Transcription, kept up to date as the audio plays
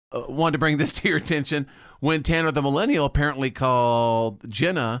wanted to bring this to your attention when Tanner the Millennial apparently called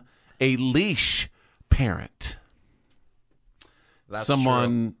Jenna a leash parent. That's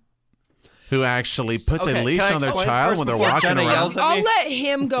someone who actually puts a leash on their explain child when they're walking Jenna around. yells at I'll me? let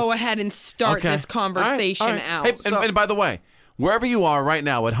him go ahead and start this conversation out. Hey, and by the way, wherever you are right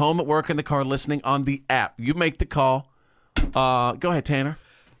now, at home, at work, in the car, listening on the app, you make the call. Go ahead, Tanner.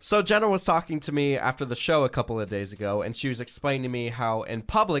 So Jenna was talking to me after the show a couple of days ago, and she was explaining to me how in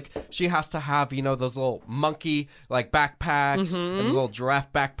public she has to have, you know, those little monkey like backpacks and those little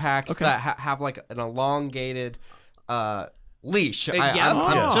giraffe backpacks that have like an elongated leash.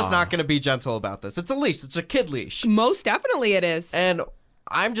 I'm just not going to be gentle about this. It's a leash. It's a kid leash. Most definitely it is. And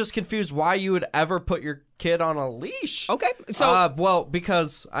I'm just confused why you would ever put your kid on a leash. Okay, so well,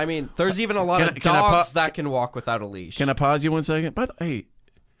 because I mean, there's even a lot of dogs that can walk without a leash. Can I pause you 1 second? By the hey,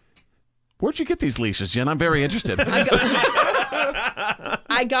 where'd you get these leashes, Jen? I'm very interested.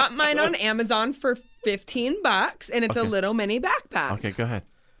 I got mine on Amazon for $15, and it's a little mini backpack. Okay, go ahead.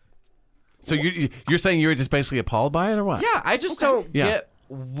 So you're saying you're just basically appalled by it, or what? Yeah, I just don't get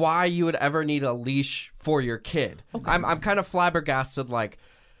why you would ever need a leash for your kid. Okay. I'm kind of flabbergasted. Like,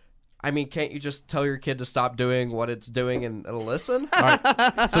 I mean, can't you just tell your kid to stop doing what it's doing and it'll listen? All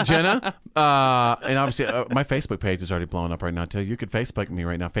right. So Jenna, and obviously my Facebook page is already blowing up right now too. You could Facebook me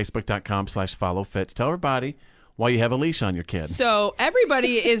right now, facebook.com/followfits. Tell everybody why you have a leash on your kid. So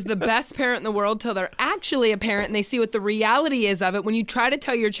everybody is the best parent in the world till they're actually a parent and they see what the reality is of it. When you try to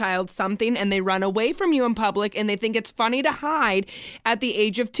tell your child something and they run away from you in public and they think it's funny to hide at the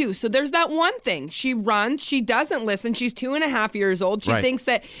age of 2. So there's that one thing. She runs. She doesn't listen. She's 2.5 years old. She thinks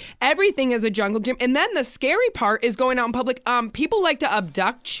that everything is a jungle gym. And then the scary part is going out in public. People like to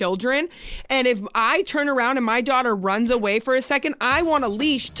abduct children. And if I turn around and my daughter runs away for a second, I want a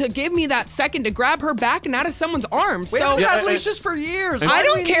leash to give me that second to grab her back and out of someone's arms. We've had leashes for years. I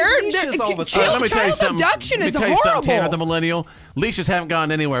don't care. Let me tell you something. Abduction is horrible. Tanner the Millennial, leashes haven't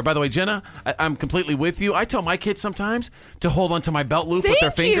gone anywhere. By the way, Jenna, I'm completely with you. I tell my kids sometimes to hold onto my belt loop with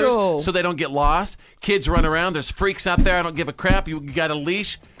their fingers so they don't get lost. Kids run around. There's freaks out there. I don't give a crap. You got a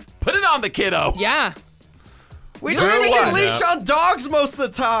leash. Put it on the kiddo. Yeah. We don't see a leash on dogs most of the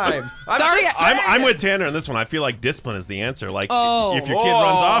time. I'm with Tanner on this one. I feel like discipline is the answer. Like, if your kid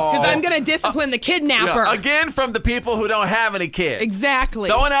runs off. Because I'm going to discipline the kidnapper. Again, from the people who don't have any kids. Exactly.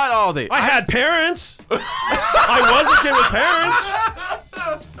 Throwing out all the. I had parents. I was a kid with parents.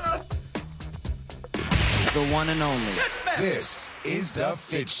 The one and only. This is The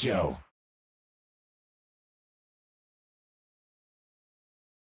Fit Show.